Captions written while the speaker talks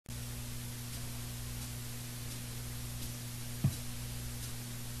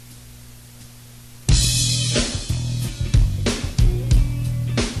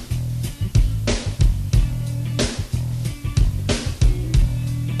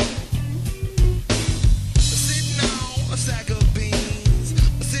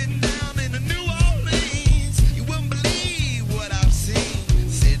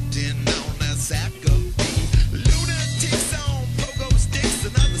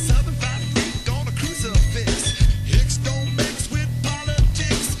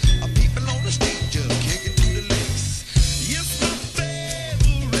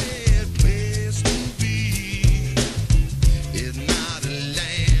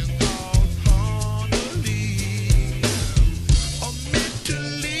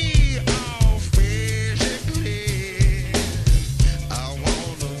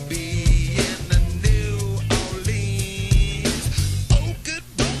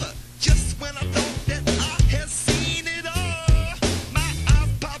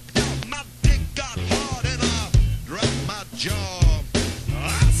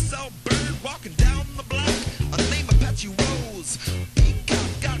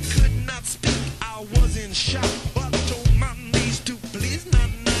been shot, but told my niece to please not.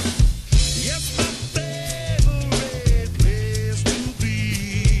 Yes, my favorite place to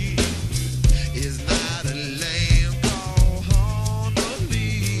be is not a land called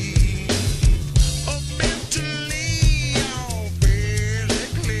Honolulu. Oh, mentally, I'm fairly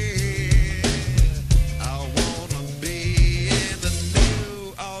clear. I wanna be in the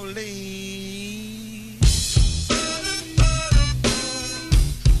New Orleans.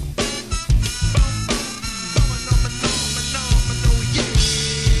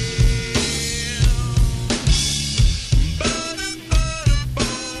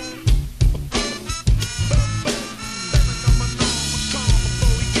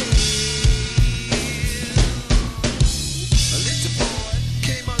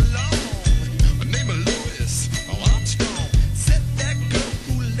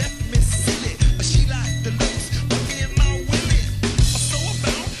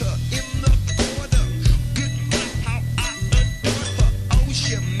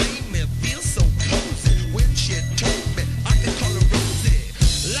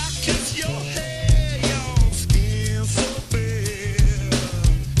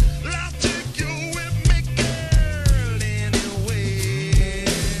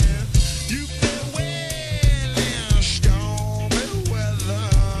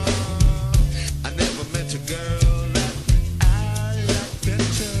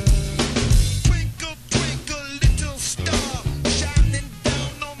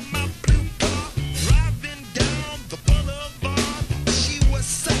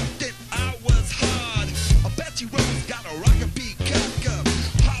 Got a rockin' Peacock up,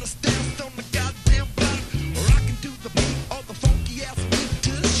 hottest dance on the goddamn block. Rockin' to the beat of the funky ass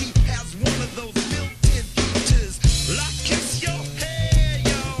beaters. She has one of those built-in heaters. Like kiss your hair,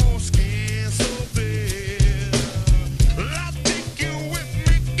 your skin so bare. I'll take you with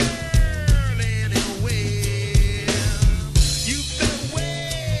me, girl, anywhere. You've been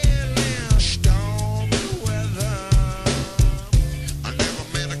wailing stormy weather. I never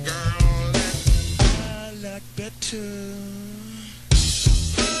met a girl that I like better.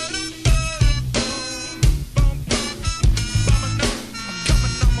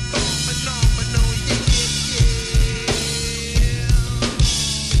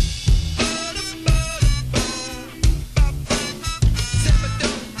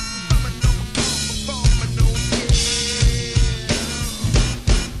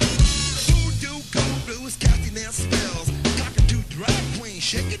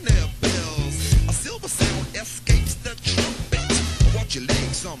 Shaking their bells, a silver sound escapes the trumpet. Watch your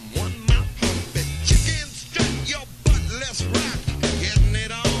legs, someone